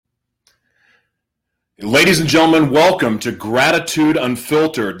Ladies and gentlemen, welcome to Gratitude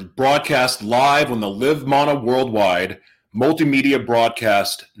Unfiltered, broadcast live on the Live Mana Worldwide Multimedia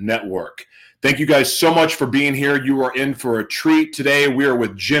Broadcast Network. Thank you guys so much for being here. You are in for a treat today. We are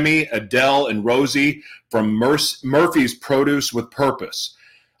with Jimmy, Adele, and Rosie from Murphy's Produce with Purpose.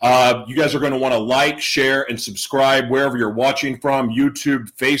 You guys are going to want to like, share, and subscribe wherever you're watching from: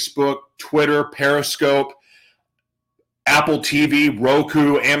 YouTube, Facebook, Twitter, Periscope, Apple TV,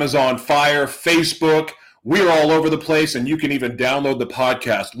 Roku, Amazon Fire, Facebook. We are all over the place, and you can even download the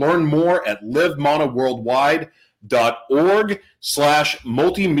podcast. Learn more at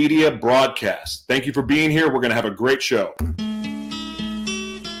livemanaworldwide.org/multimedia broadcast. Thank you for being here. We're going to have a great show.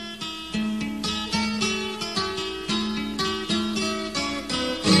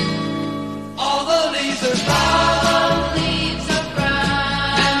 All the leaves are brown.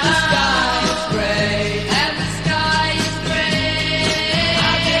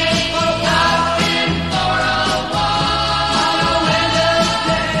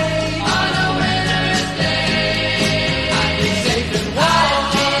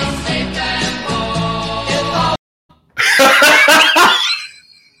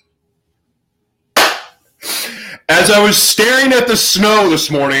 As I was staring at the snow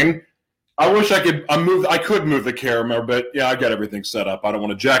this morning, I wish I could move the camera, but yeah, I got everything set up. I don't want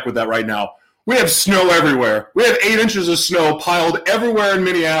to jack with that right now. We have snow everywhere. We have 8 inches of snow piled everywhere in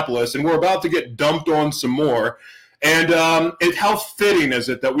Minneapolis, and we're about to get dumped on some more. And how fitting is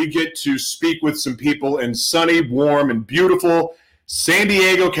it that we get to speak with some people in sunny, warm, and beautiful San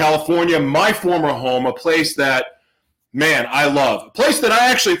Diego, California, my former home, a place that, man, I love. A place that I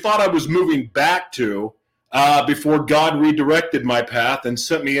actually thought I was moving back to before God redirected my path and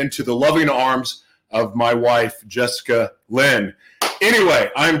sent me into the loving arms of my wife, Jessica Lynn.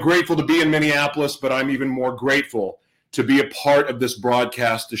 Anyway, I'm grateful to be in Minneapolis, but I'm even more grateful to be a part of this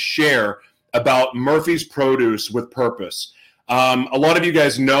broadcast to share about Murphy's Produce with Purpose. A lot of you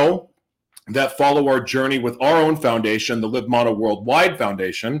guys know that follow our journey with our own foundation, the Live Mana Worldwide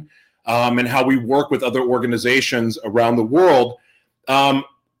Foundation, and how we work with other organizations around the world,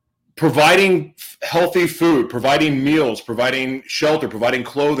 providing healthy food, providing meals, providing shelter, providing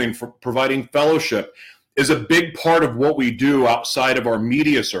clothing, providing fellowship is a big part of what we do outside of our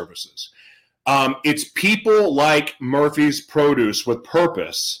media services. It's people like Murphy's Produce with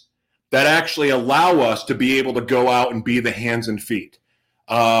Purpose that actually allow us to be able to go out and be the hands and feet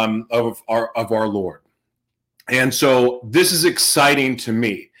of our Lord. And so this is exciting to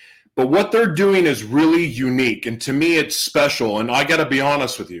me. But what they're doing is really unique, and to me it's special, and I got to be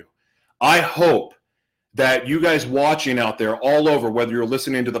honest with you. I hope that you guys watching out there all over, whether you're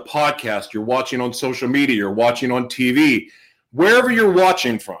listening to the podcast, you're watching on social media, you're watching on TV, wherever you're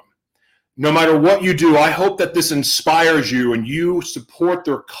watching from, no matter what you do, I hope that this inspires you and you support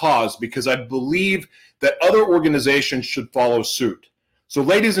their cause, because I believe that other organizations should follow suit. So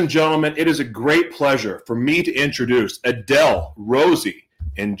ladies and gentlemen, it is a great pleasure for me to introduce Adele, Rosie,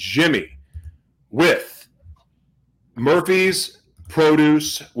 and Jimmy with Murphy's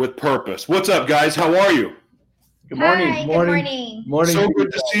Produce with Purpose. What's up, guys? How are you? Good morning. Hi, good morning. Morning. So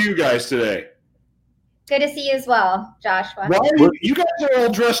good to see you guys today. Good to see you as well, Joshua. You guys are all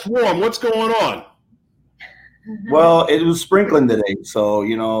dressed warm. What's going on? Well, it was sprinkling today, so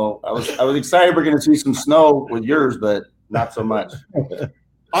I was excited we're going to see some snow with yours, but not so much.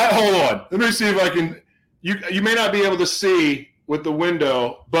 Hold on. Let me see if I can. You may not be able to see with the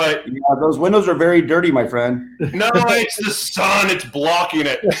window, but yeah, those windows are very dirty, my friend. No, it's the sun. It's blocking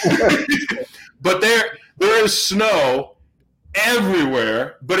it. But there is snow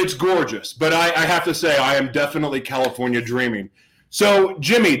everywhere, but it's gorgeous. But I have to say, I am definitely California dreaming. So,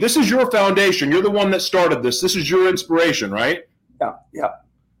 Jimmy, this is your foundation. You're the one that started this. This is your inspiration, right? Yeah.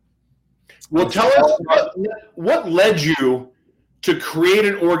 Well, tell us what led you to create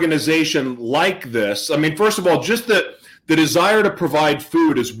an organization like this. I mean, first of all, just the desire to provide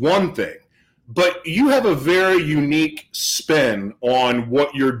food is one thing, but you have a very unique spin on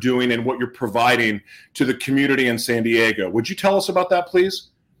what you're doing and what you're providing to the community in San Diego. Would you tell us about that,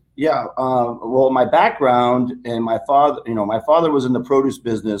 please? Yeah. Well, my background and my father was in the produce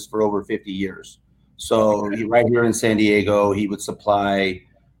business for over 50 years. So right here in San Diego, he would supply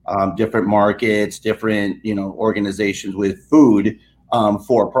different markets, different, organizations with food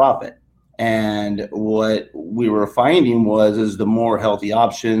for profit. And what we were finding is the more healthy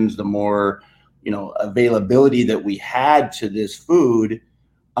options, the more, availability that we had to this food,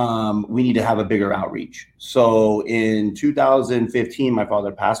 we need to have a bigger outreach. So in 2015, my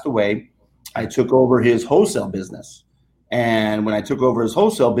father passed away. I took over his wholesale business. And when I took over his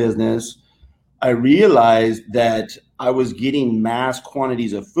wholesale business, I realized that I was getting mass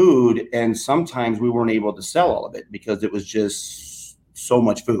quantities of food, and sometimes we weren't able to sell all of it because it was just so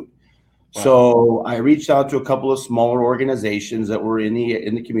much food. Wow. So I reached out to a couple of smaller organizations that were in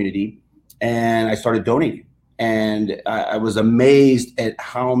the community, and I started donating. And I was amazed at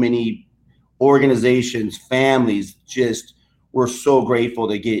how many organizations, families just were so grateful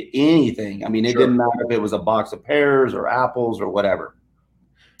to get anything. I mean, it didn't matter if it was a box of pears or apples or whatever.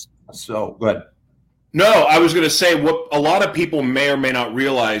 So go ahead. No, I was going to say what a lot of people may or may not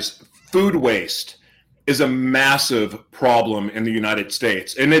realize, food waste is a massive problem in the United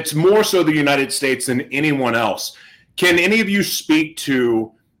States. And it's more so the United States than anyone else. Can any of you speak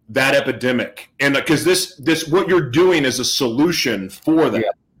to that epidemic? And because this what you're doing is a solution for that.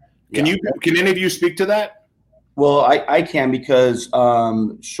 Yeah. Can any of you speak to that? Well, I can, because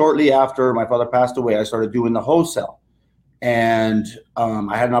shortly after my father passed away, I started doing the wholesale. And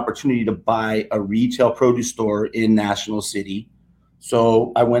I had an opportunity to buy a retail produce store in National City.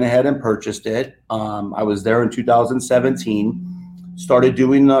 So I went ahead and purchased it. I was there in 2017, started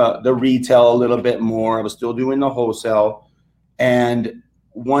doing the retail a little bit more. I was still doing the wholesale. And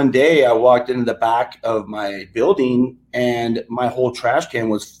one day I walked into the back of my building and my whole trash can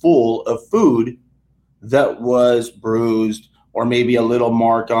was full of food that was bruised or maybe a little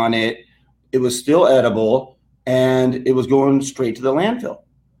mark on it. It was still edible, and it was going straight to the landfill.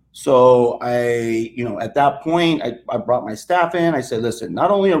 So at that point, I brought my staff in. I said, listen,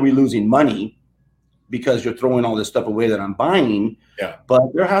 not only are we losing money because you're throwing all this stuff away that I'm buying,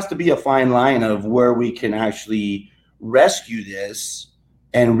 but there has to be a fine line of where we can actually rescue this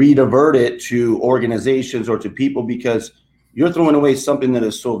and redivert it to organizations or to people, because you're throwing away something that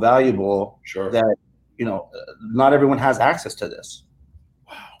is so valuable that, not everyone has access to this.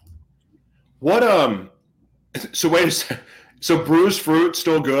 Wow. What, so wait a second. So bruised fruit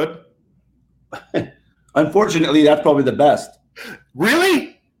still good? Unfortunately, that's probably the best.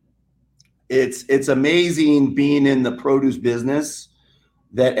 Really? It's amazing being in the produce business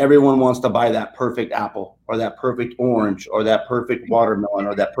that everyone wants to buy that perfect apple or that perfect orange or that perfect watermelon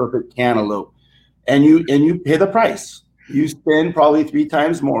or that perfect cantaloupe. And you pay the price. You spend probably 3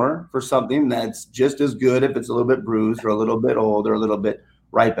 times more for something that's just as good if it's a little bit bruised or a little bit old or a little bit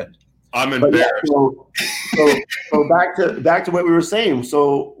ripened. I'm embarrassed. So back to what we were saying.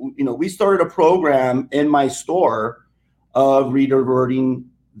 So, we started a program in my store of rediverting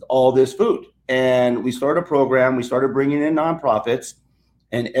all this food. And we started a program. We started bringing in nonprofits.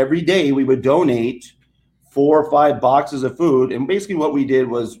 And every day we would donate 4 or 5 boxes of food. And basically what we did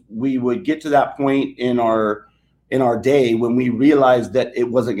was we would get to that point in our day when we realized that it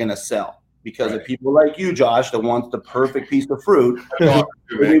wasn't going to sell. Because of people like you, Josh, that wants the perfect piece of fruit,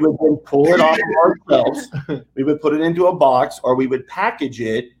 we would then pull it off of our shelves. We would put it into a box, or we would package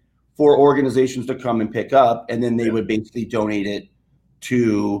it for organizations to come and pick up, and then they would basically donate it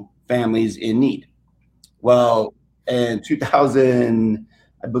to families in need. Well, in 2000,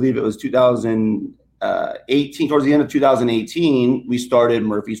 I believe it was 2018, towards the end of 2018, we started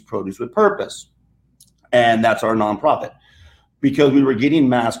Murphy's Produce with Purpose, and that's our nonprofit. Because we were getting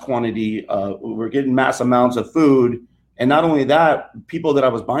mass quantity, we were getting mass amounts of food. And not only that, people that I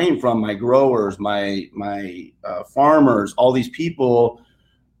was buying from, my growers, my farmers, all these people,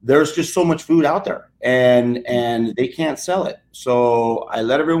 there's just so much food out there and they can't sell it. So I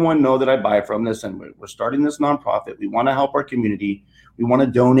let everyone know that I buy from this, and we're starting this nonprofit. We want to help our community. We want to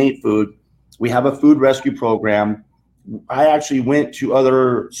donate food. We have a food rescue program. I actually went to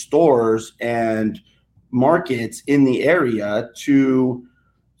other stores and markets in the area to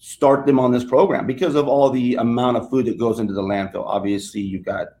start them on this program because of all the amount of food that goes into the landfill. Obviously, you've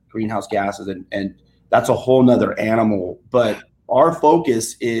got greenhouse gases, and that's a whole nother animal. But our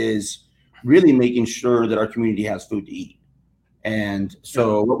focus is really making sure that our community has food to eat. And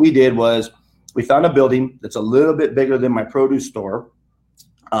so what we did was we found a building that's a little bit bigger than my produce store.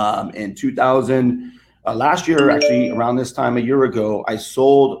 In 2000, last year, actually, around this time a year ago, I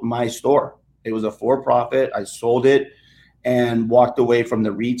sold my store. It was a for-profit. I sold it and walked away from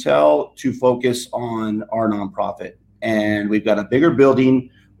the retail to focus on our nonprofit. And we've got a bigger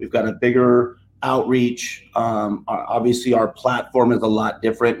building. We've got a bigger outreach. Obviously, our platform is a lot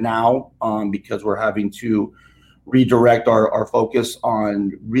different now because we're having to redirect our focus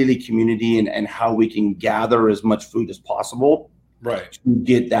on really community and how we can gather as much food as possible. Right. To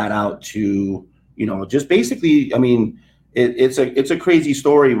get that out to, just basically, I mean, it's a crazy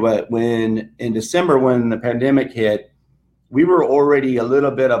story, but when in December, when the pandemic hit, we were already a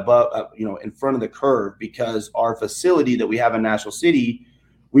little bit above, in front of the curve, because our facility that we have in National City,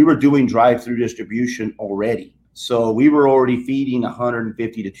 we were doing drive-through distribution already. So we were already feeding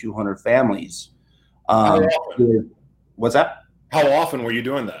 150 to 200 families. What's that? How often were you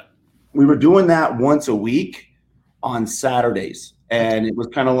doing that? We were doing that once a week on Saturdays. And it was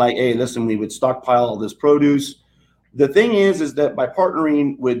kind of like, hey, listen, we would stockpile all this produce. The thing is that by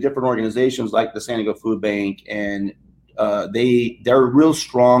partnering with different organizations like the San Diego Food Bank, and they're real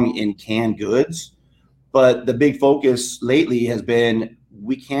strong in canned goods, but the big focus lately has been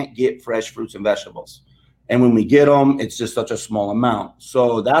we can't get fresh fruits and vegetables. And when we get them, it's just such a small amount.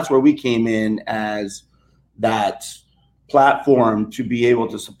 So that's where we came in as that platform to be able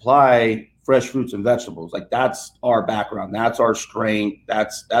to supply fresh fruits and vegetables. Like, that's our background, that's our strength,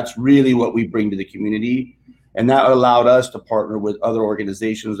 that's really what we bring to the community. And that allowed us to partner with other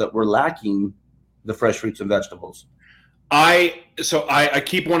organizations that were lacking the fresh fruits and vegetables. I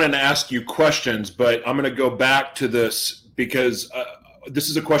keep wanting to ask you questions, but I'm going to go back to this because this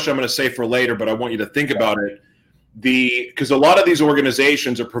is a question I'm going to say for later, but I want you to think about it. Because a lot of these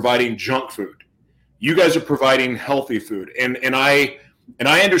organizations are providing junk food. You guys are providing healthy food, and I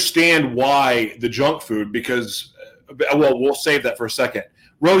understand why the junk food, because we'll save that for a second.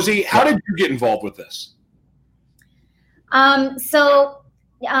 Rosie, how did you get involved with this? We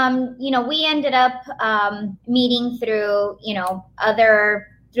ended up meeting through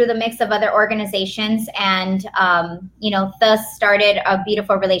the mix of other organizations, and thus started a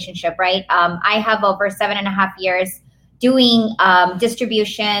beautiful relationship. Right. I have over 7.5 years doing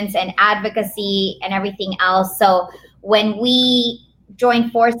distributions and advocacy and everything else. So when we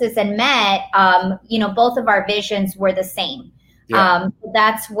joined forces and met, both of our visions were the same. Yeah.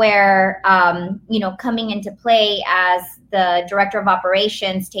 That's where, coming into play as the director of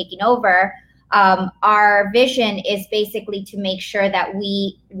operations taking over, our vision is basically to make sure that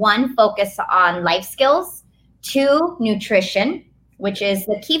we, one, focus on life skills, two, nutrition, which is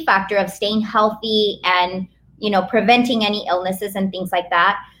the key factor of staying healthy and, preventing any illnesses and things like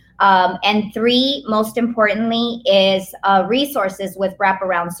that. And three, most importantly, is resources with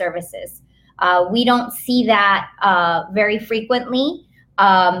wraparound services. We don't see that very frequently.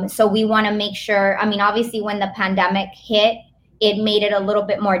 So we want to make sure, obviously when the pandemic hit, it made it a little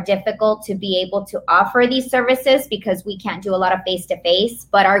bit more difficult to be able to offer these services because we can't do a lot of face-to-face,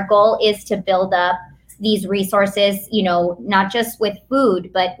 but our goal is to build up these resources, not just with food,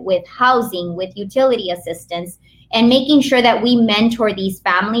 but with housing, with utility assistance, and making sure that we mentor these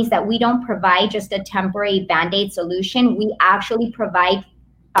families, that we don't provide just a temporary Band-Aid solution. We actually provide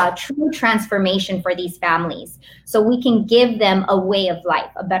true transformation for these families so we can give them a way of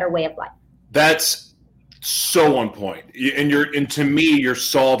life, a better way of life. That's so on point. And to me, you're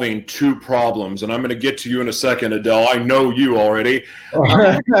solving two problems. And I'm going to get to you in a second, Adele. I know you already.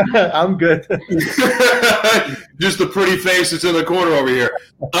 I'm good. Just the pretty face that's in the corner over here.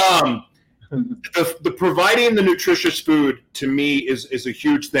 The providing the nutritious food to me is a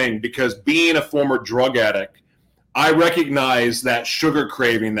huge thing, because being a former drug addict, I recognize that sugar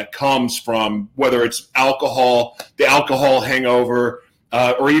craving that comes from whether it's alcohol, the alcohol hangover,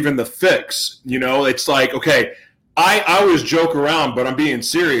 or even the fix. It's like, okay, I always joke around, but I'm being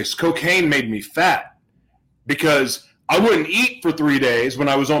serious. Cocaine made me fat because I wouldn't eat for 3 days when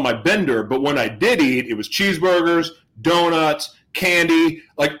I was on my bender. But when I did eat, it was cheeseburgers, donuts, candy,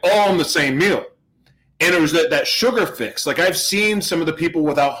 like all in the same meal. And it was that sugar fix. Like, I've seen some of the people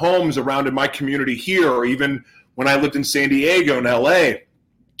without homes around in my community here, or even when I lived in San Diego and LA,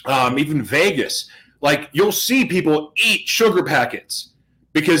 even Vegas, like, you'll see people eat sugar packets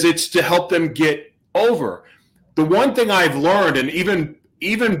because it's to help them get over. The one thing I've learned, and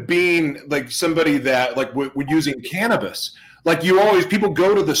even being like somebody that like with using cannabis, like people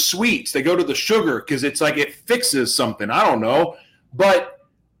go to the sweets, they go to the sugar because it's like it fixes something. I don't know. But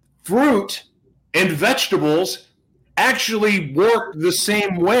fruit and vegetables actually work the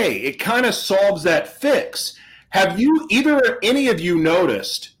same way. It kind of solves that fix. Have you, any of you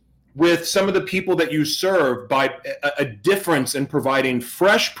noticed with some of the people that you serve by a difference in providing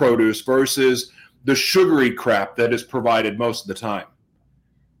fresh produce versus the sugary crap that is provided most of the time?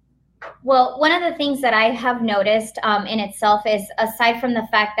 Well, one of the things that I have noticed in itself is, aside from the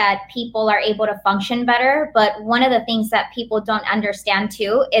fact that people are able to function better, but one of the things that people don't understand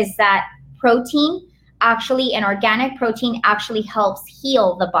too is that protein actually, and organic protein actually helps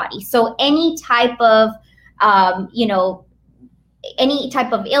heal the body. So any type of, any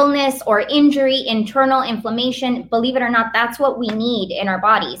type of illness or injury, internal inflammation, believe it or not, that's what we need in our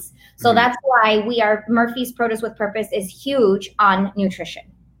bodies. So that's why Murphy's Produce with Purpose is huge on nutrition.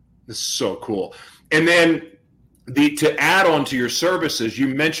 This is so cool. And then to add on to your services, you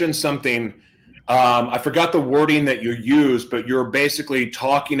mentioned something I forgot the wording that you used, but you're basically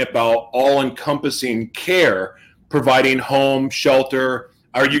talking about all-encompassing care, providing home, shelter.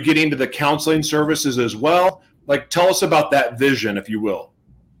 Are you getting to the counseling services as well? Like, tell us about that vision, if you will.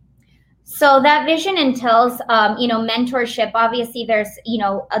 So that vision entails, mentorship. Obviously, there's,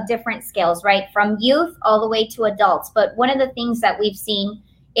 a different scales, right? From youth all the way to adults. But one of the things that we've seen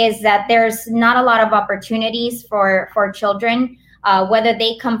is that there's not a lot of opportunities for children, whether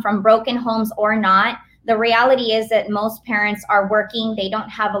they come from broken homes or not. The reality is that most parents are working. They don't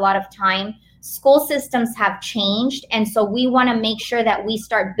have a lot of time. School systems have changed. And so we want to make sure that we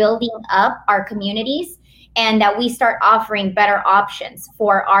start building up our communities and that we start offering better options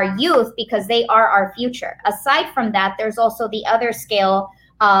for our youth because they are our future. Aside from that, there's also the other scale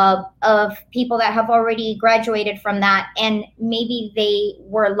of people that have already graduated from that, and maybe they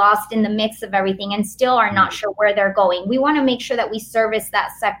were lost in the mix of everything and still are not sure where they're going. We want to make sure that we service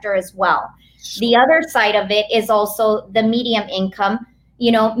that sector as well. The other side of it is also the medium income.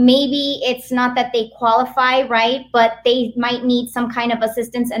 Maybe it's not that they qualify, right? But they might need some kind of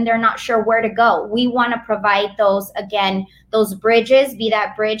assistance and they're not sure where to go. We want to provide those bridges, be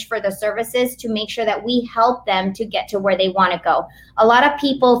that bridge for the services to make sure that we help them to get to where they want to go. A lot of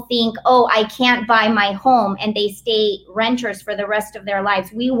people think, oh, I can't buy my home, and they stay renters for the rest of their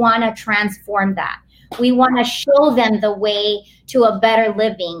lives. We want to transform that. We want to show them the way to a better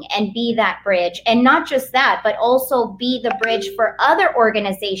living and be that bridge. And not just that, but also be the bridge for other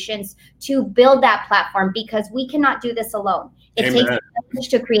organizations to build that platform, because we cannot do this alone. It Amen. takes a village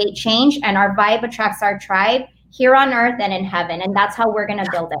to create change, and our vibe attracts our tribe here on earth and in heaven. And that's how we're going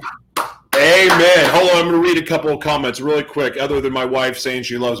to build it. Amen. Hold on, I'm going to read a couple of comments really quick, other than my wife saying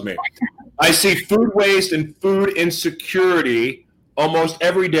she loves me. I see food waste and food insecurity almost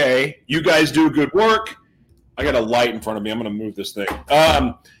every day. You guys do good work. I got a light in front of me. I'm going to move this thing.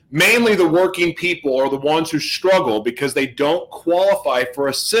 Mainly the working people are the ones who struggle because they don't qualify for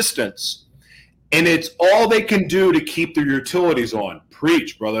assistance. And it's all they can do to keep their utilities on.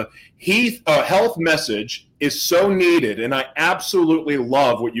 Preach, brother. Health message is so needed, and I absolutely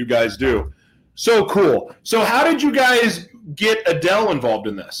love what you guys do. So cool. So how did you guys get Adele involved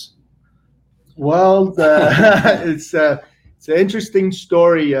in this? Well, it's an interesting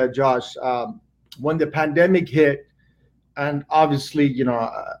story, Josh. When the pandemic hit, and obviously,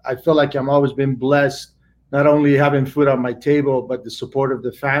 I feel like I'm always been blessed, not only having food on my table, but the support of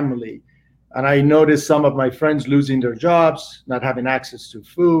the family. And I noticed some of my friends losing their jobs, not having access to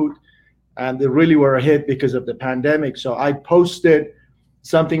food, and they really were hit because of the pandemic. So I posted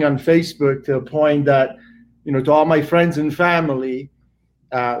something on Facebook to a point that, to all my friends and family,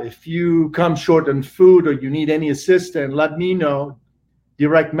 if you come short on food or you need any assistance, let me know.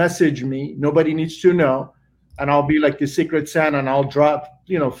 Direct message me. Nobody needs to know. And I'll be like the Secret Santa, and I'll drop,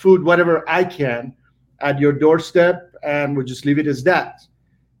 food, whatever I can at your doorstep, and we'll just leave it as that.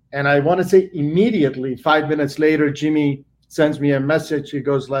 And I want to say immediately, 5 minutes later, Jimmy sends me a message. He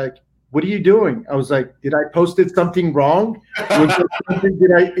goes like, "What are you doing?" I was like, "Did I posted something wrong?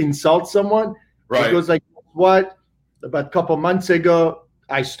 Did I insult someone?" Right. He goes like, "What? About a couple months ago,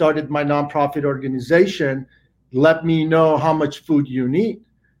 I started my nonprofit organization. Let me know how much food you need."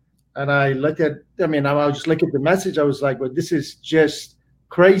 And I was just looking at the message. I was like, well, this is just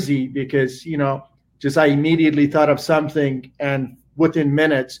crazy, because, I immediately thought of something, and within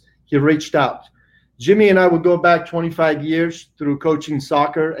minutes, he reached out. Jimmy and I would go back 25 years through coaching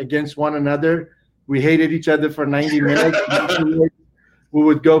soccer against one another. We hated each other for 90 minutes. We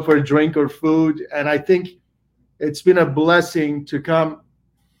would go for a drink or food. And I think it's been a blessing to come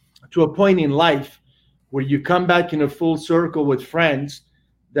to a point in life where you come back in a full circle with friends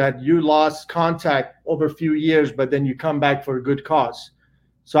that you lost contact over a few years, but then you come back for a good cause.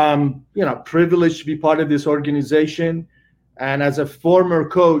 So I'm, privileged to be part of this organization. And as a former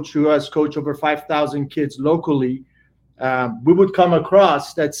coach who has coached over 5,000 kids locally, we would come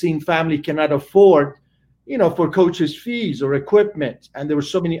across that seeing family cannot afford, for coaches' fees or equipment. And there were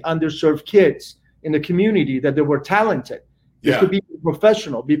so many underserved kids in the community that they were talented. They could be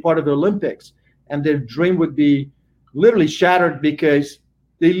professional, be part of the Olympics. And their dream would be literally shattered because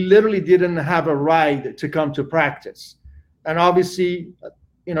they literally didn't have a ride to come to practice. And obviously,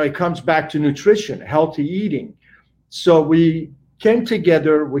 it comes back to nutrition, healthy eating. So we came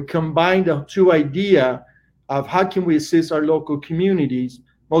together, we combined the two ideas of how can we assist our local communities,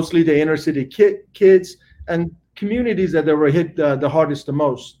 mostly the inner city kids and communities that were hit the hardest the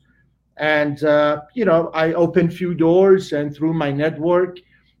most. And, I opened a few doors, and through my network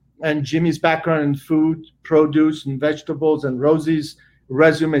and Jimmy's background in food, produce, and vegetables, and Rosie's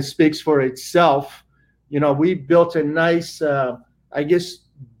resume speaks for itself. We built a nice,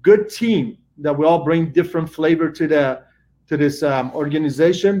 good team that we all bring different flavor to this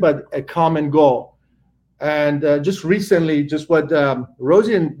organization, but a common goal. And just recently, just what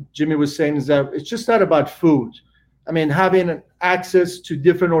Rosie and Jimmy was saying is that it's just not about food. I mean, having access to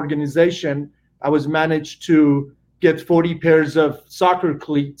different organization, I was managed to get 40 pairs of soccer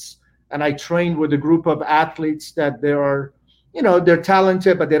cleats, and I trained with a group of athletes that they're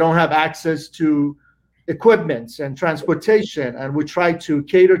talented, but they don't have access to equipments and transportation. And we try to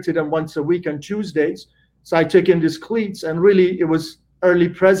cater to them once a week on Tuesdays. So I took in these cleats, and really it was early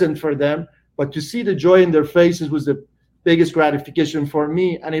present for them. But to see the joy in their faces was the biggest gratification for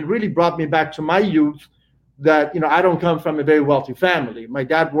me. And it really brought me back to my youth that, I don't come from a very wealthy family. My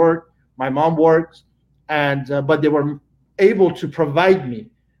dad worked, my mom worked, and but they were able to provide me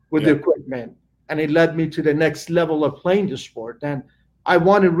with the equipment. And it led me to the next level of playing the sport. And I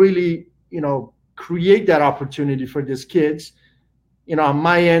want to really, create that opportunity for these kids, on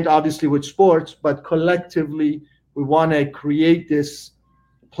my end, obviously with sports, but collectively, we want to create this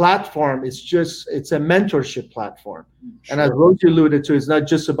platform. It's a mentorship platform. Sure. And as Rosie alluded to, it's not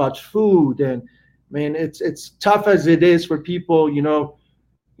just about food. And I mean, it's tough as it is for people,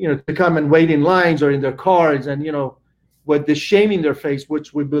 to come and wait in lines or in their cars and, with the shame in their face,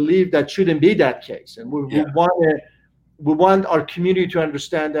 which we believe that shouldn't be that case. And we want our community to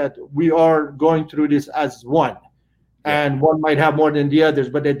understand that we are going through this as one. Yeah. And one might have more than the others,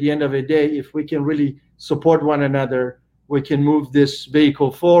 but at the end of the day, if we can really support one another, we can move this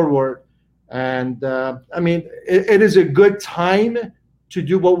vehicle forward. And it is a good time to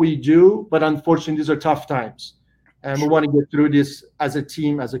do what we do, but unfortunately, these are tough times. And we want to get through this as a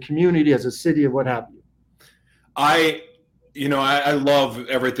team, as a community, as a city, and what have you. I love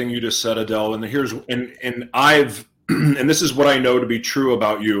everything you just said, Adel. And I've and this is what I know to be true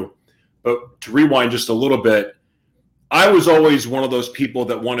about you. But to rewind just a little bit, I was always one of those people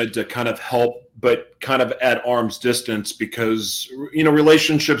that wanted to kind of help, but kind of at arm's distance, because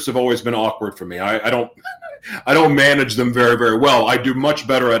relationships have always been awkward for me. I don't manage them very, very well. I do much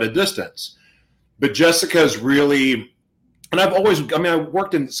better at a distance. But Jessica's really, and I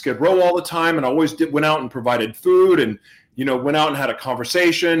worked in Skid Row all the time, and I always went out and provided food, and went out and had a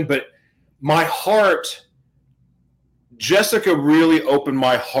conversation. But my heart, Jessica really opened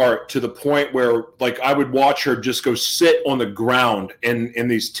my heart to the point where, like, I would watch her just go sit on the ground in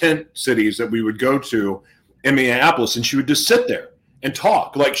these tent cities that we would go to in Minneapolis, and she would just sit there and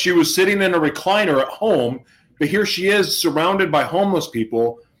talk. Like she was sitting in a recliner at home, but here she is surrounded by homeless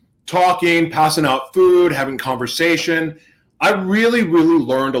people, talking, passing out food, having conversation. I really, really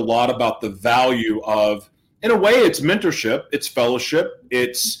learned a lot about the value of, in a way, it's mentorship, it's fellowship,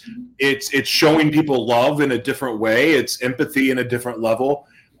 it's showing people love in a different way, it's empathy in a different level.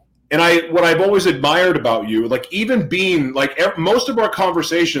 And what I've always admired about you, like even being like most of our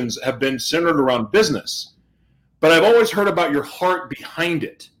conversations have been centered around business, but I've always heard about your heart behind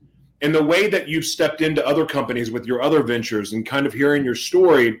it and the way that you've stepped into other companies with your other ventures and kind of hearing your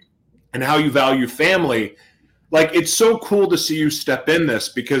story and how you value family. Like, it's so cool to see you step in this,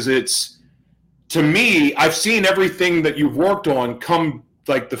 because to me, I've seen everything that you've worked on come,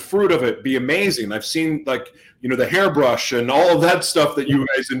 like the fruit of it be amazing. I've seen the hairbrush and all of that stuff that you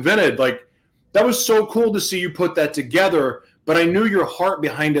guys invented. Like, that was so cool to see you put that together, but I knew your heart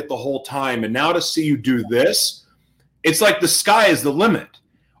behind it the whole time. And now to see you do this, it's like the sky is the limit.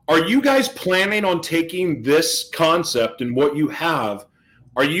 Are you guys planning on taking this concept and what you have?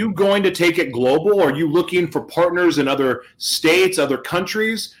 Are you going to take it global? Are you looking for partners in other states, other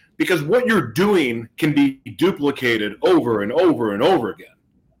countries? Because what you're doing can be duplicated over and over and over again.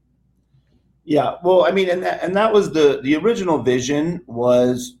 Yeah, well, I mean, and that was the original vision,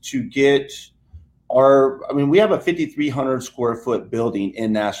 was to get we have a 5,300 square foot building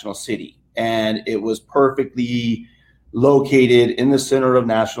in National City, and it was perfectly located in the center of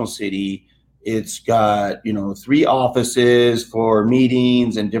National City. It's got, 3 offices for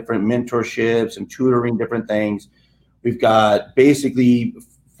meetings and different mentorships and tutoring, different things. We've got basically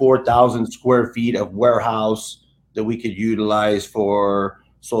 4,000 square feet of warehouse that we could utilize for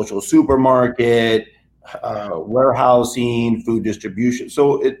social supermarket, warehousing, food distribution.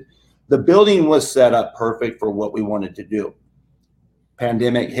 So the building was set up perfect for what we wanted to do.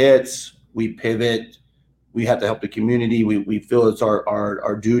 Pandemic hits, we pivot. We have to help the community. We feel it's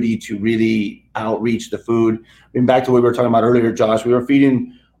our duty to really outreach the food. I mean, back to what we were talking about earlier, Josh, we were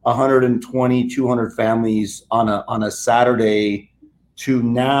feeding 120, 200 families on a Saturday, to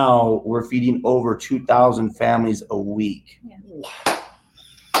now we're feeding over 2,000 families a week. Yeah.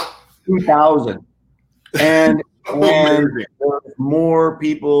 2,000. And there's more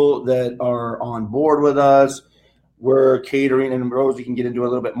people that are on board with us. we're catering, and Rosie can get into it a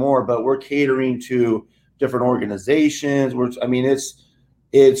little bit more, but we're catering to different organizations.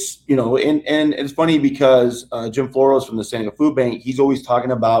 It's you know, and it's funny because Jim Flores from the San Diego Food Bank, he's always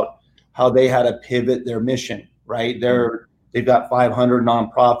talking about how they had to pivot their mission, right? They've got 500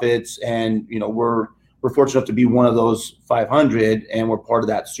 nonprofits, and you know, we're fortunate enough to be one of those 500, and we're part of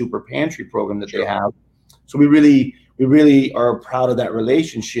that super pantry program that they have. So we really are proud of that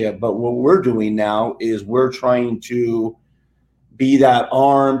relationship. But what we're doing now is we're trying to be that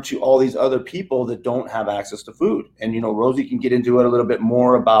arm to all these other people that don't have access to food. And, you know, Rosie can get into it a little bit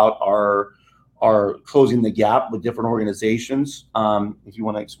more about our closing the gap with different organizations. If you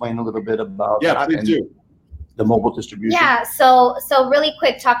want to explain a little bit about that. Please do. The mobile distribution. Yeah, so really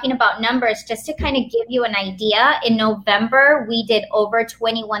quick, talking about numbers, just to kind of give you an idea, in November, we did over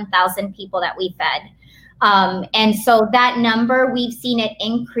 21,000 people that we fed. And so that number, we've seen it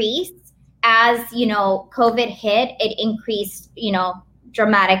increase as, you know, COVID hit, it increased, you know,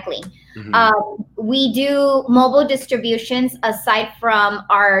 dramatically. We do mobile distributions aside from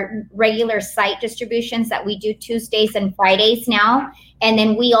our regular site distributions that we do Tuesdays and Fridays now. And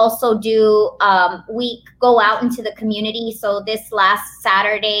then we also do, we go out into the community. So this last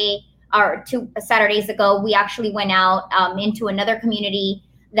Saturday, or 2 Saturdays ago, we actually went out into another community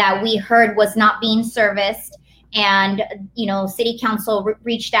that we heard was not being serviced. And, you know, city council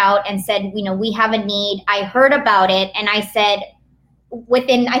reached out and said, you know, we have a need. I heard about it. And I said,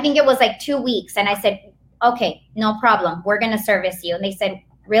 within, I think it was like 2 weeks. And I said, okay, no problem. We're going to service you. And they said,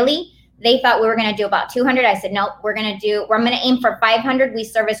 really? They thought we were going to do about 200. I said, no, we're going to aim for 500. We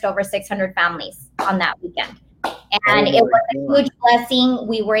serviced over 600 families on that weekend. And it was a huge blessing.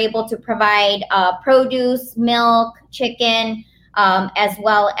 We were able to provide produce, milk, chicken, as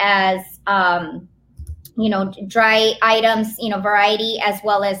well as, you know, dry items, you know, variety, as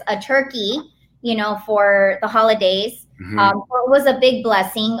well as a turkey, you know, for the holidays. So it was a big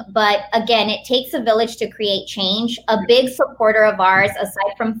blessing. But again, it takes a village to create change. A big supporter of ours,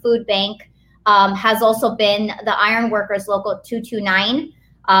 aside from Food Bank, has also been the Iron Workers Local 229.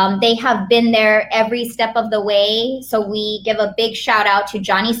 They have been there every step of the way. So we give a big shout out to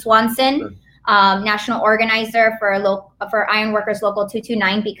Johnny Swanson, national organizer for Iron Workers Local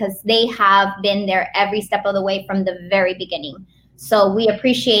 229, because they have been there every step of the way from the very beginning. So we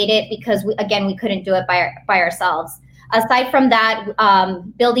appreciate it, because we couldn't do it by ourselves. Aside from that,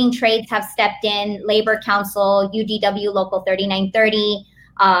 building trades have stepped in, Labor Council, UDW Local 3930,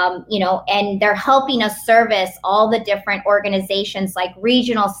 you know, and they're helping us service all the different organizations like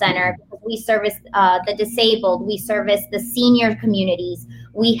Regional Center. We service the disabled, we service the senior communities.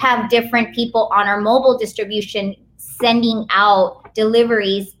 We have different people on our mobile distribution sending out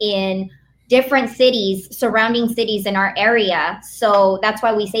deliveries in different cities, surrounding cities in our area. So that's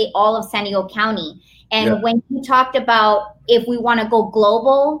why we say all of San Diego County. And when you talked about if we want to go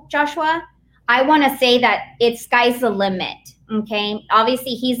global, Joshua, I want to say that it's sky's the limit. Okay.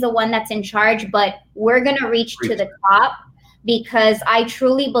 Obviously, he's the one that's in charge, but we're going to reach to the top, because I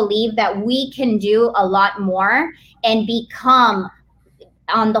truly believe that we can do a lot more and become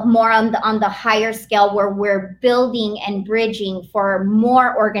on the higher scale, where we're building and bridging for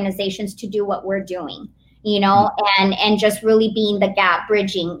more organizations to do what we're doing, you know, and just really being the gap,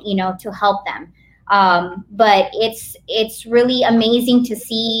 bridging, you know, to help them. But it's really amazing to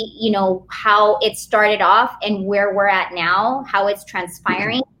see, you know, how it started off and where we're at now, how it's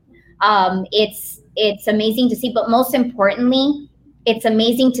transpiring. It's amazing to see, but most importantly, it's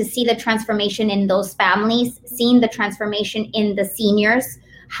amazing to see the transformation in those families, seeing the transformation in the seniors,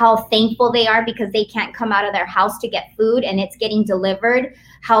 how thankful they are because they can't come out of their house to get food and it's getting delivered,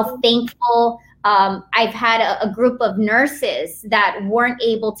 how thankful. I've had a group of nurses that weren't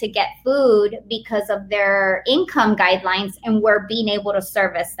able to get food because of their income guidelines, and we're being able to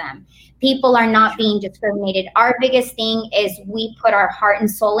service them. People are not being discriminated. Our biggest thing is we put our heart and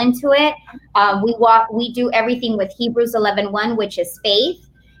soul into it. We do everything with Hebrews 11:1, which is faith.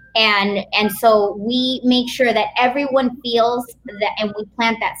 And so we make sure that everyone feels that, and we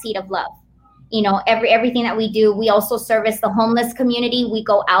plant that seed of love. You know, everything that we do. We also service the homeless community. We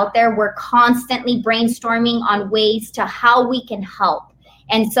go out there. We're constantly brainstorming on ways to how we can help.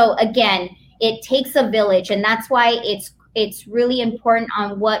 And so again, it takes a village, and that's why it's really important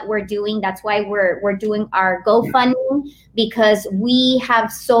on what we're doing. That's why we're doing our GoFundMe, because we have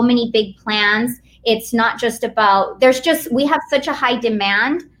so many big plans. It's not just about, we have such a high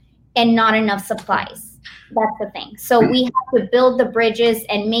demand and not enough supplies. That's the thing. So we have to build the bridges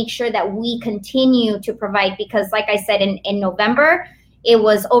and make sure that we continue to provide, because like I said, in November, it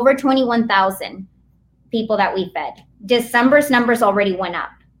was over 21,000 people that we fed. December's numbers already went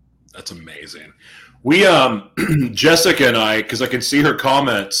up. That's amazing. We, Jessica and I, because I can see her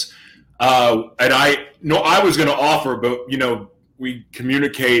comments, and I was going to offer, but we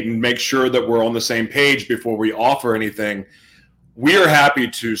communicate and make sure that we're on the same page before we offer anything. We are happy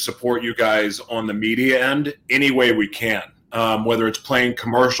to support you guys on the media end any way we can, whether it's playing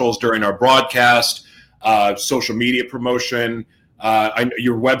commercials during our broadcast, social media promotion.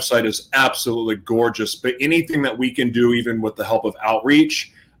 Your website is absolutely gorgeous, but anything that we can do, even with the help of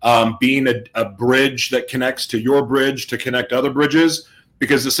outreach, being a bridge that connects to your bridge to connect other bridges,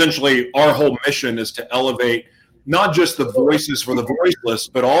 because essentially our whole mission is to elevate not just the voices for the voiceless,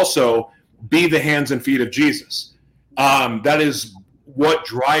 but also be the hands and feet of Jesus. That is what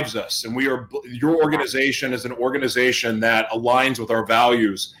drives us. And your organization is an organization that aligns with our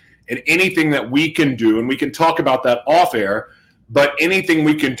values, and anything that we can do, and we can talk about that off air, but anything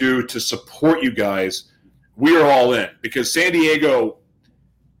we can do to support you guys, we are all in, because San Diego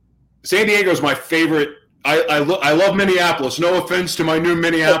is my favorite. I love Minneapolis. No offense to my new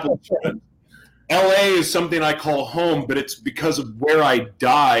Minneapolis friends. LA is something I call home, but it's because of where I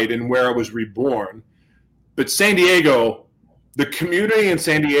died and where I was reborn. But San Diego, the community in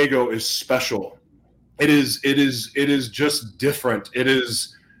San Diego is special. It is just different.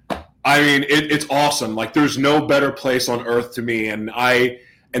 It's awesome. Like, there's no better place on earth to me. And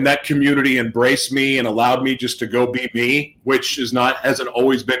that community embraced me and allowed me just to go be me, which hasn't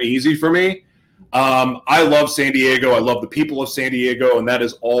always been easy for me. I love San Diego. I love the people of San Diego, and that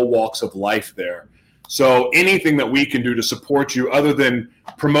is all walks of life there. So anything that we can do to support you, other than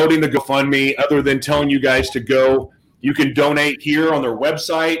promoting the GoFundMe, other than telling you guys to go, you can donate here on their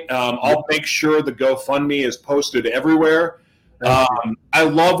website. I'll make sure the GoFundMe is posted everywhere. I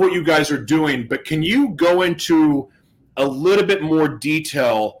love what you guys are doing, but can you go into a little bit more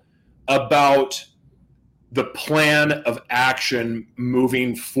detail about the plan of action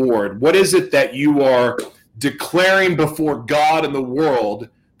moving forward? What is it that you are declaring before God and the world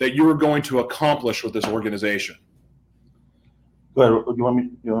that you are going to accomplish with this organization? Go ahead. You want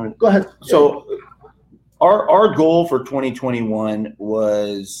me? Go ahead. So our goal for 2021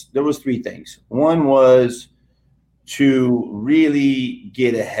 was three things. One was to really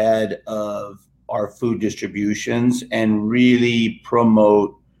get ahead of our food distributions and really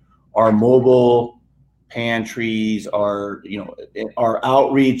promote our mobile pantries, our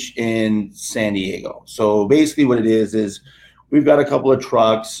outreach in San Diego. So basically what it is we've got a couple of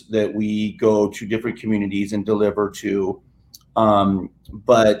trucks that we go to different communities and deliver to,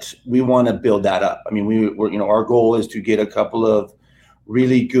 but we want to build that up. I mean, our goal is to get a couple of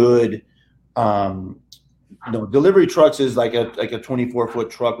really good delivery trucks is like a 24-foot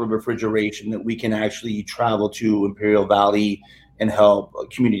truck with refrigeration that we can actually travel to Imperial Valley and help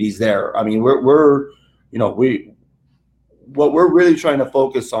communities there. I mean, what we're really trying to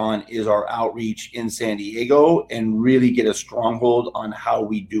focus on is our outreach in San Diego and really get a stronghold on how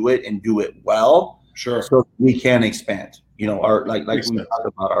we do it and do it well. Sure. So we can expand. We talked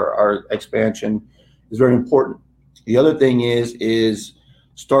about our expansion is very important. The other thing is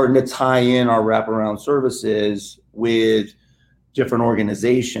starting to tie in our wraparound services with different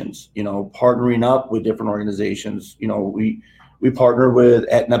organizations, partnering up with different organizations. We partner with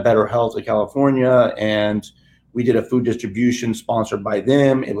Aetna Better Health of California, and we did a food distribution sponsored by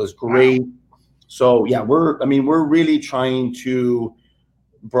them. It was great. So yeah, we're really trying to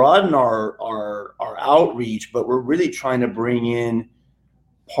broaden our outreach, but we're really trying to bring in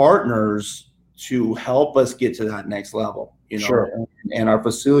partners to help us get to that next level. Sure. And our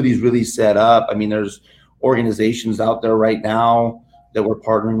facility is really set up. I mean, there's organizations out there right now that we're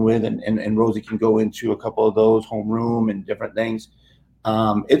partnering with, and Rosie can go into a couple of those, homeroom and different things.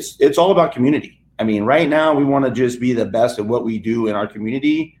 It's all about community. I mean, right now we want to just be the best at what we do in our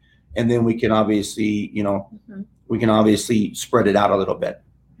community, and then we can obviously, spread it out a little bit.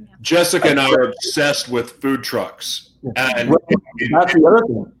 Jessica and I are obsessed with food trucks, and that's the other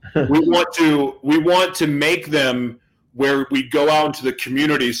thing. we want to make them where we go out into the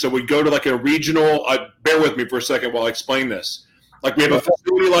community. So we go to like a regional. Bear with me for a second while I explain this. Like, we have a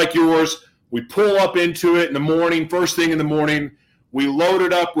facility like yours. We pull up into it in the morning, first thing in the morning. We load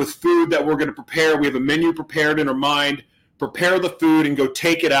it up with food that we're going to prepare. We have a menu prepared in our mind, prepare the food, and go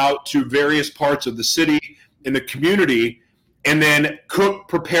take it out to various parts of the city in the community, and then cook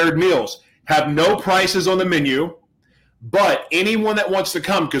prepared meals. Have no prices on the menu, but anyone that wants to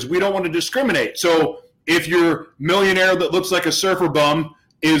come, because we don't want to discriminate. So if your millionaire that looks like a surfer bum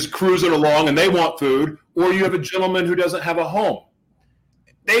is cruising along and they want food, or you have a gentleman who doesn't have a home,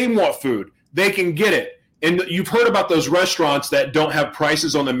 they want food, they can get it. And you've heard about those restaurants that don't have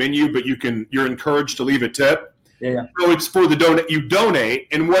prices on the menu, but you're encouraged to leave a tip. Yeah. So it's for the donate. You donate,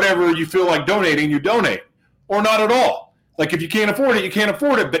 and whatever you feel like donating, you donate, or not at all. Like if you can't afford it, you can't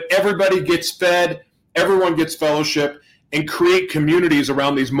afford it. But everybody gets fed, everyone gets fellowship, and create communities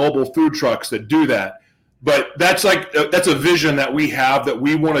around these mobile food trucks that do that. But that's a vision that we have that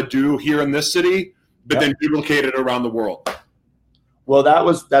we want to do here in this city, but then duplicate it around the world. Well,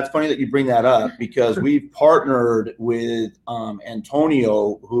 that's funny that you bring that up, because we've partnered with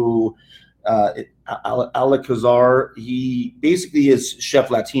Antonio, who Alcazar. He basically is Chef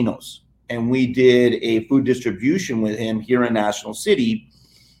Latinos, and we did a food distribution with him here in National City.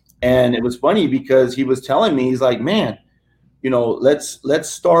 And it was funny because he was telling me, he's like, man, let's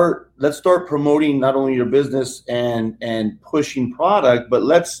start promoting not only your business and pushing product, but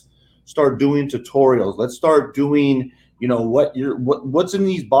let's start doing tutorials. Let's start doing, what's in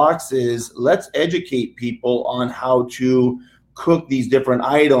these boxes. Let's educate people on how to cook these different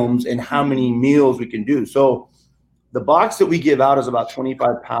items and how many meals we can do. So the box that we give out is about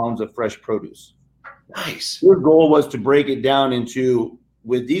 25 pounds of fresh produce. Nice. Your goal was to break it down into,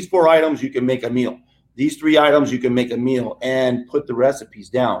 with these 4 items, you can make a meal. These 3 items, you can make a meal, and put the recipes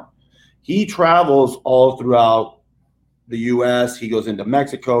down. He travels all throughout the U.S. He goes into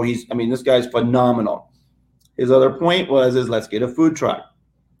Mexico. This guy's phenomenal. His other point is let's get a food truck.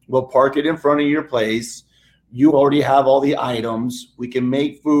 We'll park it in front of your place. You already have all the items. We can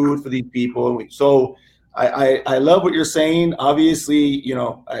make food for these people. So I love what you're saying. Obviously,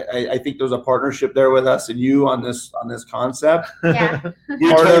 I think there's a partnership there with us and you on this concept. Yeah.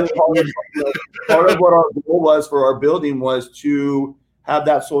 Part of what our goal was for our building was to have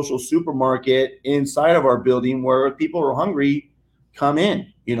that social supermarket inside of our building where if people are hungry, come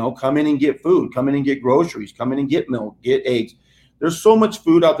in and get food, come in and get groceries, come in and get milk, get eggs. There's so much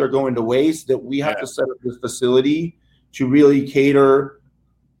food out there going to waste that we have to set up this facility to really cater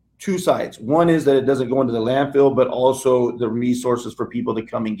 2 sides. One is that it doesn't go into the landfill, but also the resources for people to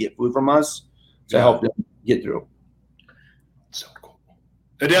come and get food from us to help them get through. So cool.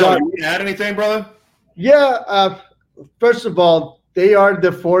 Adele, you want to add anything, brother? Yeah. First of all, they are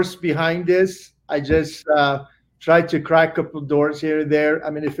the force behind this. I just tried to crack a couple doors here and there.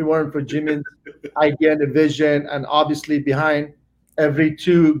 If it weren't for Jimmy's idea and the vision, and obviously behind every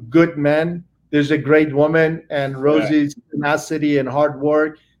 2 good men, there's a great woman, and Rosie's tenacity and hard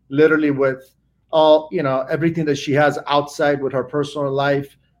work, literally with all, everything that she has outside with her personal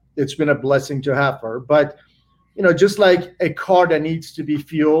life, it's been a blessing to have her. But, just like a car that needs to be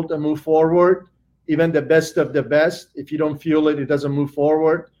fueled and move forward, even the best of the best, if you don't fuel it, it doesn't move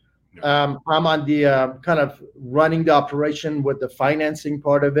forward. I'm on the kind of running the operation with the financing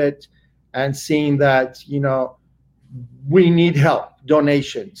part of it and seeing that, we need help,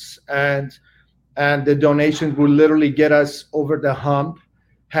 donations, and the donations will literally get us over the hump.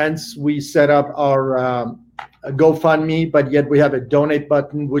 Hence, we set up our GoFundMe, but yet we have a donate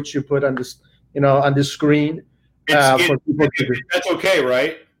button, which you put on this, on the screen for people to do. That's okay,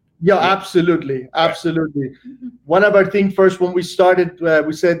 right? Yeah, absolutely. One of our things first, when we started,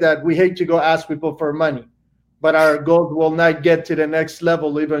 we said that we hate to go ask people for money, but our goal will not get to the next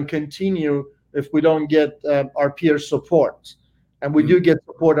level, even continue, if we don't get our peer support. And we do get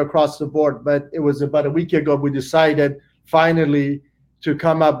support across the board, but it was about a week ago we decided finally to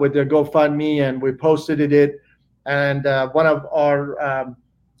come up with the GoFundMe, and we posted it. And one of our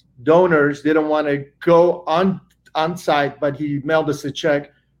donors didn't want to go on site, but he mailed us a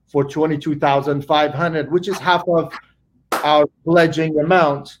check for $22,500, which is half of our pledging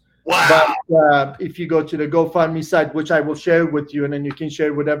amount. Wow. But if you go to the GoFundMe site, which I will share with you, and then you can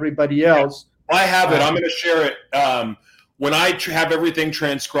share with everybody else. I have it. I'm going to share it. When I have everything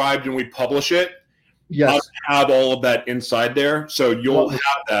transcribed and we publish it, I'll have all of that inside there. So you'll have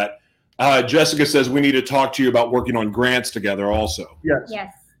that. Jessica says we need to talk to you about working on grants together also. Yes.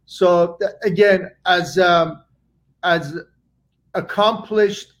 So again, as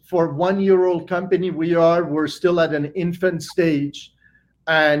accomplished for 1-year-old company we're still at an infant stage,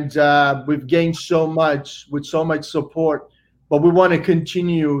 and we've gained so much with so much support, but we want to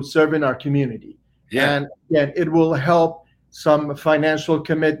continue serving our community. And again, it will help some financial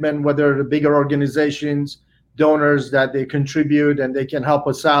commitment, whether the bigger organizations, donors, that they contribute and they can help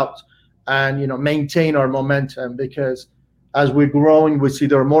us out and maintain our momentum, because as we're growing, we see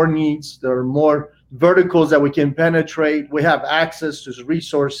there are more needs, there are more verticals that we can penetrate. We have access to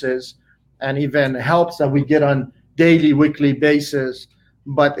resources and even helps that we get on daily, weekly basis.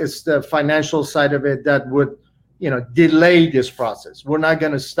 But it's the financial side of it that would, delay this process. We're not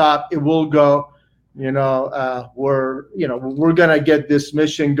going to stop. It will go. We're going to get this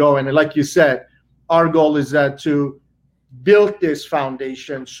mission going. And like you said, our goal is that to build this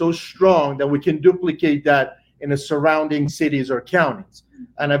foundation so strong that we can duplicate that in the surrounding cities or counties,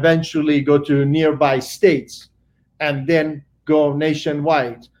 and eventually go to nearby states, and then go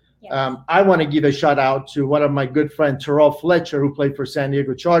nationwide. Yes. I want to give a shout out to one of my good friends, Terrell Fletcher, who played for San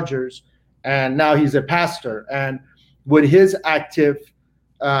Diego Chargers, and now he's a pastor. And with his active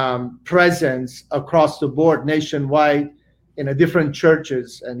presence across the board nationwide in a different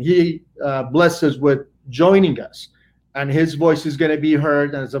churches, and he blessed us with joining us, and his voice is going to be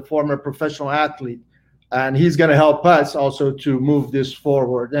heard as a former professional athlete, and he's going to help us also to move this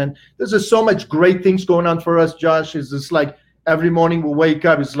forward. And there's just so much great things going on for us, Josh. It's just like every morning we wake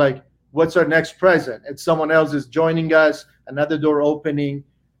up, it's like, what's our next present? It's someone else is joining us, another door opening,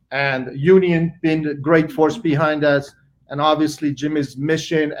 and Union being the great force behind us. And obviously Jimmy's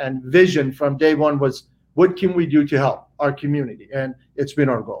mission and vision from day one was, what can we do to help our community? And it's been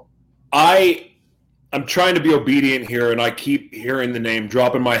our goal. I'm trying to be obedient here, and I keep hearing the name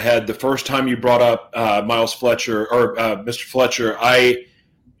drop in my head. The first time you brought up Miles Fletcher or Mr. Fletcher, I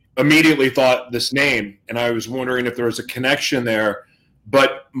immediately thought this name, and I was wondering if there was a connection there.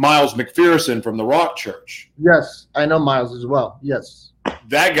 But Miles McPherson from the Rock Church. Yes, I know Miles as well. Yes.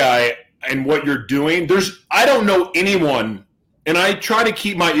 That guy and what you're doing, I don't know anyone, and I try to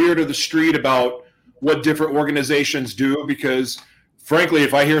keep my ear to the street about what different organizations do, because frankly,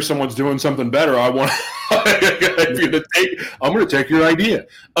 if I hear someone's doing something better, I'm going to take your idea,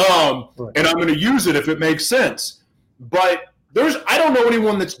 and I'm going to use it if it makes sense. But I don't know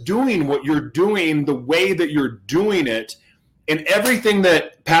anyone that's doing what you're doing the way that you're doing it, and everything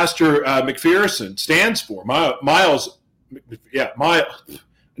that Pastor McPherson stands for. Miles.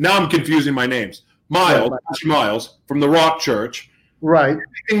 Now I'm confusing my names. Miles from the Rock Church. Right.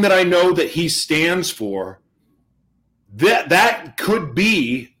 Everything that I know that he stands for. That could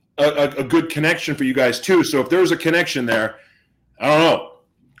be a good connection for you guys too. So if there's a connection there, I don't know,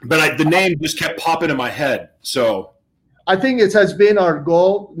 but the name just kept popping in my head. So I think it has been our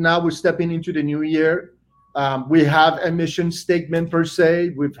goal. Now we're stepping into the new year. We have a mission statement per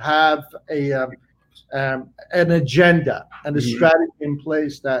se. We have an agenda and a strategy in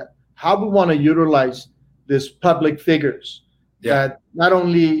place that how we want to utilize these public figures that not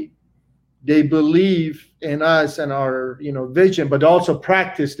only they believe in us and our vision, but also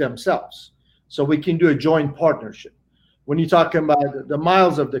practice themselves. So we can do a joint partnership. When you're talking about the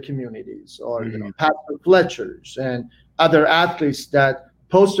Miles of the communities, or Pastor Fletchers and other athletes that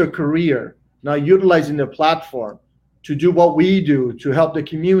post their career now utilizing the platform to do what we do to help the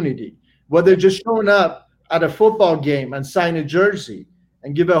community, whether just showing up at a football game and sign a jersey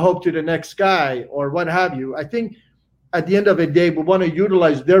and give a hope to the next guy or what have you. I think at the end of the day, we want to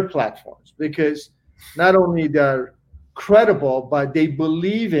utilize their platforms because not only they're credible, but they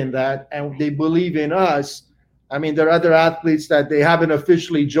believe in that and they believe in us. I mean, there are other athletes that they haven't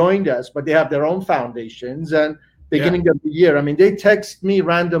officially joined us, but they have their own foundations. And beginning of the year, I mean, they text me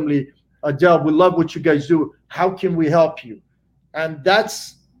randomly, Adele, we love what you guys do. How can we help you? And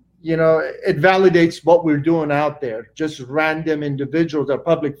that's, it validates what we're doing out there. Just random individuals, a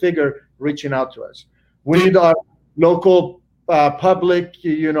public figure reaching out to us. We need our local public,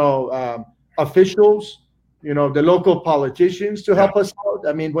 officials, the local politicians to help us out.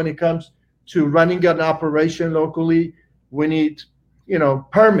 I mean, when it comes to running an operation locally, we need,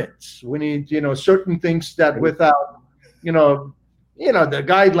 permits. We need, certain things that without, the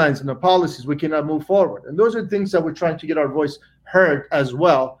guidelines and the policies, we cannot move forward. And those are things that we're trying to get our voice heard as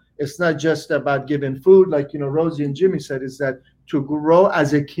well. It's not just about giving food, like, Rosie and Jimmy said, is that to grow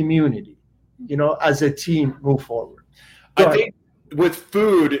as a community, as a team, move forward. I think with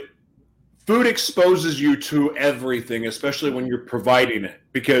food exposes you to everything, especially when you're providing it,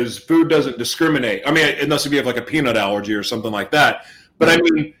 because food doesn't discriminate. I mean, unless if you have like a peanut allergy or something like that. But I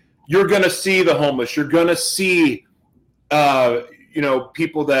mean, you're going to see the homeless. You're going to see,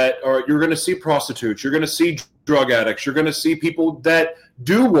 people you're going to see prostitutes. You're going to see drug addicts. You're going to see people that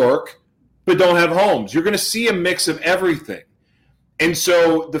do work but don't have homes. You're going to see a mix of everything. And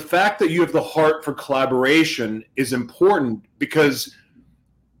so the fact that you have the heart for collaboration is important because,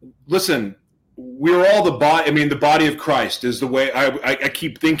 listen, we're all the body. I mean, the body of Christ is the way I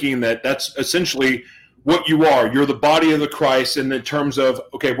keep thinking that's essentially what you are. You're the body of the Christ in the terms of,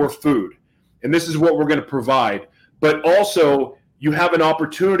 okay, we're food, and this is what we're going to provide. But also you have an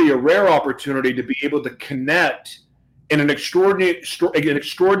opportunity, a rare opportunity to be able to connect in an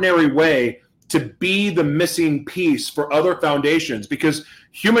extraordinary way to be the missing piece for other foundations, because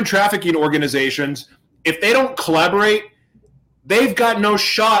human trafficking organizations, if they don't collaborate, they've got no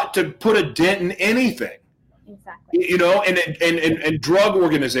shot to put a dent in anything. Exactly. And drug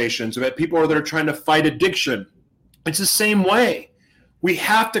organizations, that people that are trying to fight addiction, it's the same way. We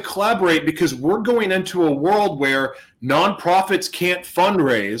have to collaborate because we're going into a world where nonprofits can't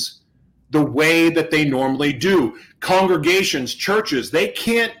fundraise the way that they normally do. Congregations, churches, they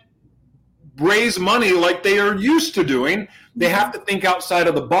can't raise money like they are used to doing. They have to think outside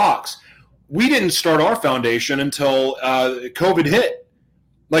of the box. We didn't start our foundation until COVID hit.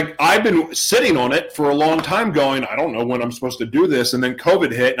 Like, I've been sitting on it for a long time going, I don't know when I'm supposed to do this. And then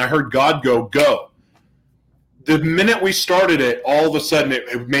COVID hit and I heard God go. The minute we started it, all of a sudden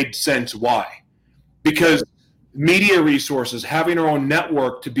it made sense. Why? Because media resources, having our own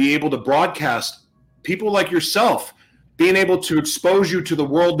network to be able to broadcast, people like yourself, being able to expose you to the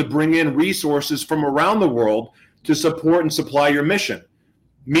world, to bring in resources from around the world to support and supply your mission.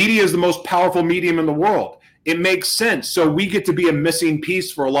 Media is the most powerful medium in the world. It makes sense. So we get to be a missing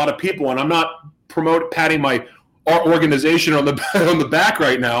piece for a lot of people. And I'm not patting our organization on the back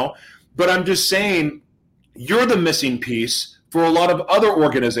right now, but I'm just saying, you're the missing piece for a lot of other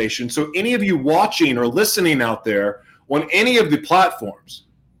organizations. So any of you watching or listening out there on any of the platforms,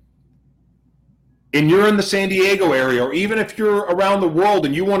 and you're in the San Diego area, or even if you're around the world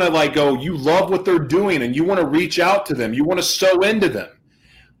and you want to you love what they're doing and you want to reach out to them, you want to sew into them,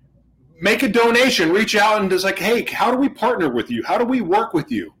 make a donation, reach out and just hey, how do we partner with you? How do we work with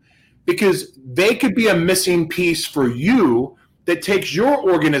you? Because they could be a missing piece for you that takes your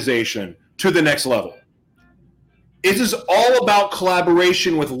organization to the next level. It is all about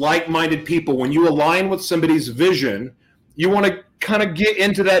collaboration with like-minded people. When you align with somebody's vision, you want to kind of get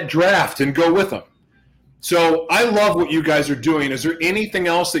into that draft and go with them. So I love what you guys are doing. Is there anything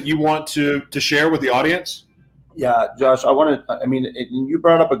else that you want to share with the audience? Yeah, Josh, you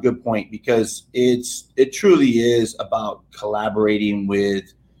brought up a good point, because it truly is about collaborating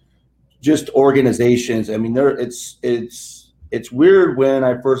with just organizations. I mean, it's weird when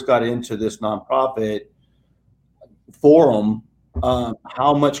I first got into this nonprofit forum,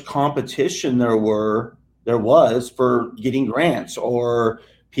 how much competition there was for getting grants, or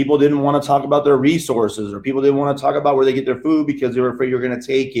people didn't want to talk about their resources, or people didn't want to talk about where they get their food because they were afraid you're going to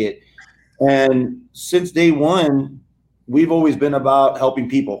take it. And since day one, we've always been about helping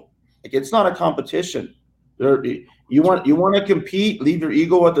people. It's not a competition. You want to compete, leave your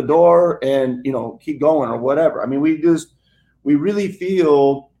ego at the door and, keep going or whatever. I mean, we really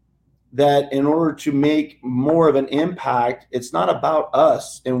feel that in order to make more of an impact, it's not about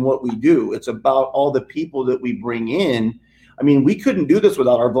us and what we do. It's about all the people that we bring in. I mean, we couldn't do this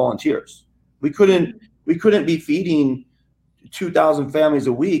without our volunteers. We couldn't be feeding 2,000 families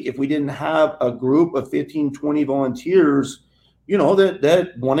a week if we didn't have a group of 15, 20 volunteers,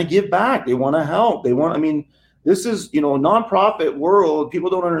 that want to give back. They want to help. This is, nonprofit world. People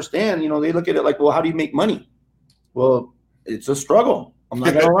don't understand, they look at it like, well, how do you make money? Well, it's a struggle. I'm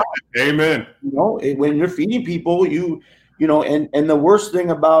not gonna lie. Amen. When you're feeding people, and the worst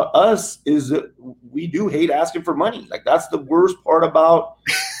thing about us is that we do hate asking for money. Like, that's the worst part about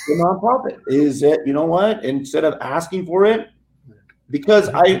the nonprofit, is that, instead of asking for it, because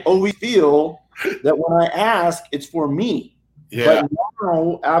I always feel that when I ask, it's for me. Yeah. But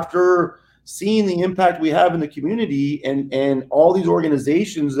now, after seeing the impact we have in the community and all these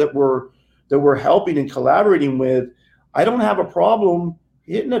organizations that we're helping and collaborating with, I don't have a problem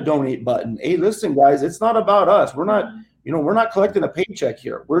hitting a donate button. Hey, listen, guys, it's not about us. We're not collecting a paycheck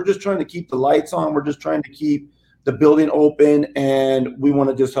here. We're just trying to keep the lights on. We're just trying to keep the building open, and we want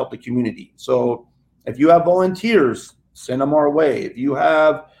to just help the community. So if you have volunteers, send them our way. If you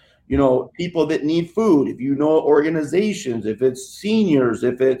have, people that need food, if organizations, if it's seniors,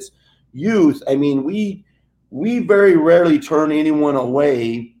 if it's youth, we very rarely turn anyone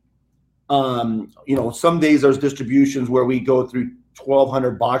away. Some days there's distributions where we go through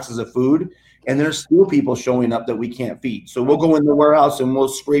 1,200 boxes of food, and there's still people showing up that we can't feed. So we'll go in the warehouse and we'll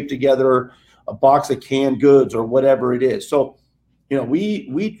scrape together a box of canned goods or whatever it is. So, we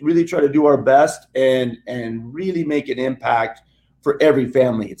really try to do our best and really make an impact for every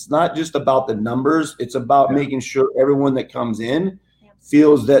family. It's not just about the numbers. It's about making sure everyone that comes in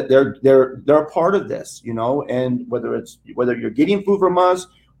feels that they're a part of this, and whether you're getting food from us,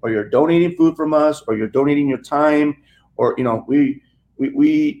 or you're donating food from us, or you're donating your time, or we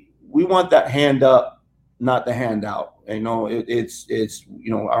want that hand up, not the handout. It's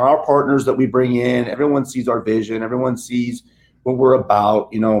our partners that we bring in. Everyone sees our vision. Everyone sees what we're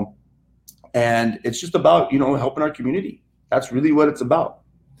about. And it's just about helping our community. That's really what it's about.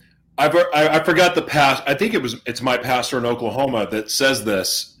 I forgot the past. I think it's my pastor in Oklahoma that says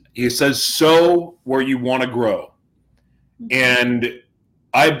this. He says, "Sow where you want to grow," and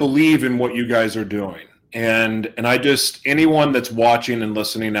I believe in what you guys are doing. And I just, anyone that's watching and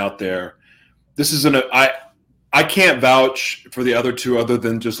listening out there, this is I can't vouch for the other two other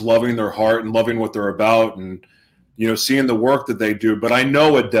than just loving their heart and loving what they're about and, seeing the work that they do. But I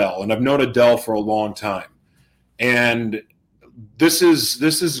know Adele, and I've known Adele for a long time. And this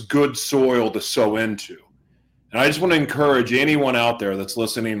is good soil to sow into. And I just want to encourage anyone out there that's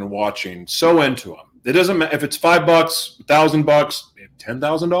listening and watching, sow into them. It doesn't matter if it's $5, $1,000,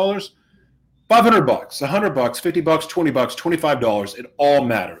 $10,000, $500, $100, $50, $20, $25. It all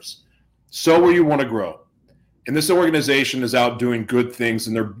matters. Sow where you want to grow. And this organization is out doing good things,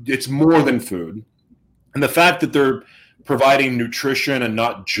 and it's more than food. And the fact that they're providing nutrition and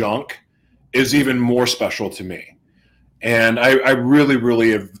not junk is even more special to me. And I really,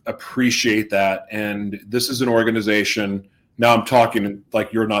 really appreciate that. And this is an organization, now I'm talking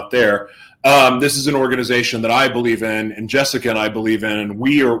like you're not there. This is an organization that I believe in, and Jessica and I believe in, and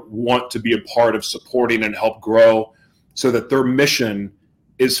we want to be a part of supporting and help grow so that their mission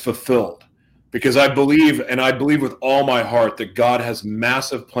is fulfilled. Because I believe with all my heart that God has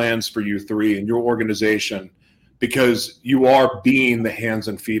massive plans for you three and your organization, because you are being the hands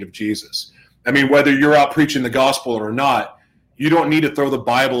and feet of Jesus. I mean, whether you're out preaching the gospel or not, you don't need to throw the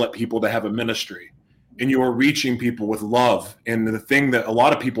Bible at people to have a ministry. And you are reaching people with love. And the thing that a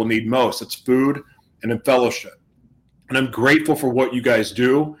lot of people need most, it's food and in fellowship. And I'm grateful for what you guys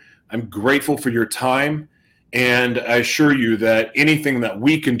do. I'm grateful for your time. And I assure you that anything that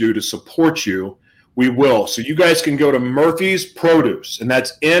we can do to support you, we will. So you guys can go to Murphy's Produce, and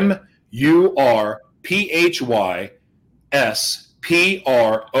that's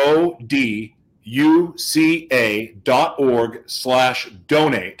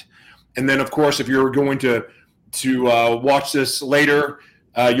And then, of course, if you're going to watch this later,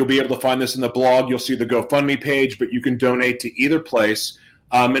 you'll be able to find this in the blog. You'll see the GoFundMe page, but you can donate to either place.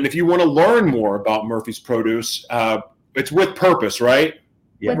 And if you want to learn more about Murphy's Produce, it's with purpose, right?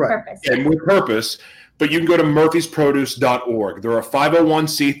 With purpose. And with purpose. But you can go to murphysproduce.org. They're a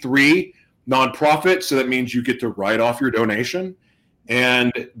 501c3 nonprofit, so that means you get to write off your donation.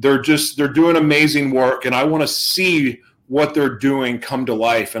 And they're doing amazing work, and I want to see what they're doing come to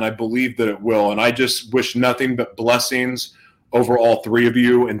life, and I believe that it will. And I just wish nothing but blessings over all three of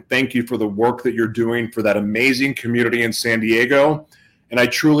you, and thank you for the work that you're doing for that amazing community in San Diego. And I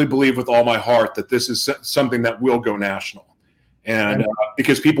truly believe with all my heart that this is something that will go national. And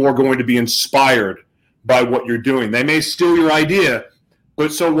because people are going to be inspired by what you're doing. They may steal your idea,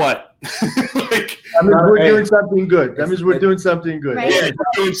 but so what? That means we're doing something good. That means we're doing something good. Right. Yeah, you're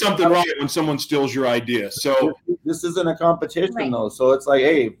doing something right when someone steals your idea. So this isn't a competition, though. So it's like,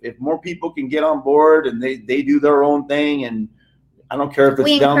 hey, if more people can get on board and they do their own thing, and I don't care if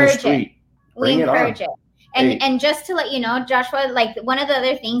it's down the street. We encourage it. And just to let you know, Joshua, like one of the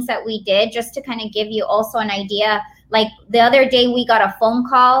other things that we did, just to kind of give you also an idea, like the other day we got a phone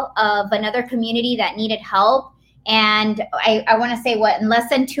call of another community that needed help. And I want to say in less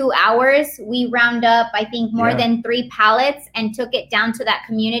than 2 hours, we round up, I think, more than 3 pallets and took it down to that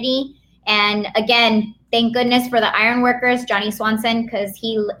community. And again, thank goodness for the iron workers, Johnny Swanson, because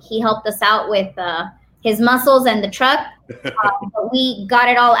he helped us out with his muscles and the truck. But we got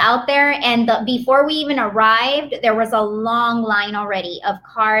it all out there. And before we even arrived, there was a long line already of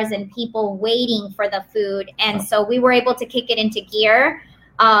cars and people waiting for the food. And so we were able to kick it into gear.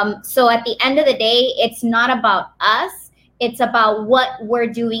 So at the end of the day, it's not about us. It's about what we're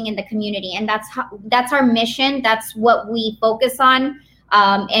doing in the community. And that's our mission. That's what we focus on.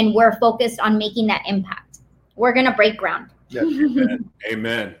 And we're focused on making that impact. We're going to break ground. Yes. Amen.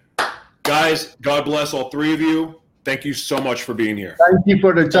 Amen. Guys, God bless all three of you. Thank you so much for being here. Thank you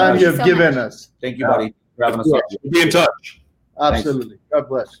for the time you have given us. Thank you, buddy, for having us. Be in touch. Absolutely. God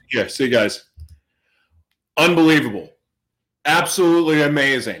bless. Yeah, see you guys. Unbelievable. Absolutely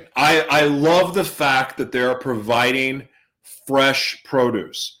amazing. I love the fact that they're providing fresh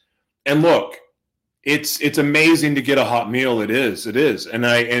produce. And look, it's amazing to get a hot meal. It is.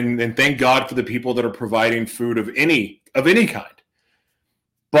 And thank God for the people that are providing food of any kind.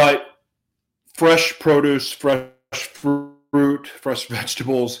 But fresh produce, fresh fruit, fresh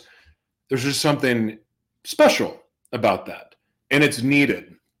vegetables, there's just something special about that. And it's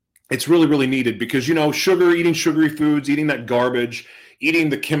needed. It's really, really needed because, eating sugary foods, eating that garbage, eating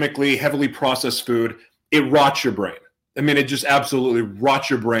the chemically heavily processed food, it rots your brain. I mean, it just absolutely rots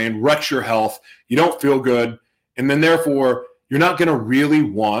your brain, wrecks your health. You don't feel good. And then therefore, you're not going to really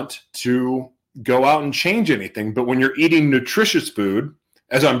want to go out and change anything. But when you're eating nutritious food,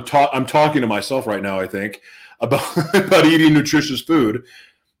 as I'm talking to myself right now, I think, about eating nutritious food,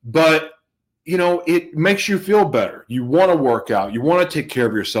 but it makes you feel better. You want to work out. You want to take care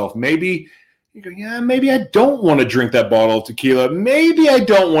of yourself. Maybe you go, maybe I don't want to drink that bottle of tequila. Maybe I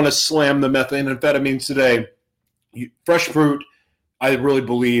don't want to slam the methamphetamines today. Fresh fruit, I really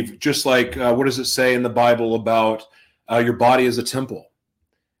believe, just like what does it say in the Bible about your body as a temple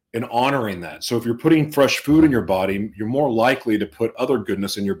and honoring that. So if you're putting fresh food in your body, you're more likely to put other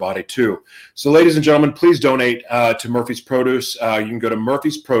goodness in your body too. So ladies and gentlemen, please donate to Murphy's Produce. You can go to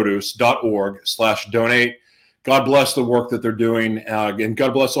murphysproduce.org/donate. God bless the work that they're doing, and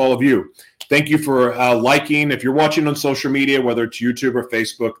God bless all of you. Thank you for liking. If you're watching on social media, whether it's YouTube or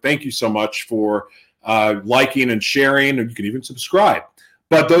Facebook, thank you so much for liking and sharing, and you can even subscribe.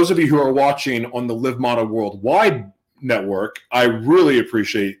 But those of you who are watching on the Live Motto Worldwide Network, I really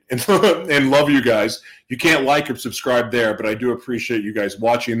appreciate and love you guys. You can't like or subscribe there, but I do appreciate you guys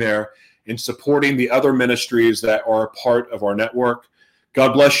watching there and supporting the other ministries that are a part of our network.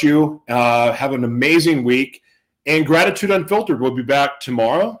 God bless you. Have an amazing week. And Gratitude Unfiltered will be back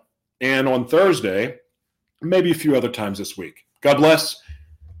tomorrow and on Thursday, maybe a few other times this week. God bless.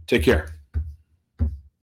 Take care.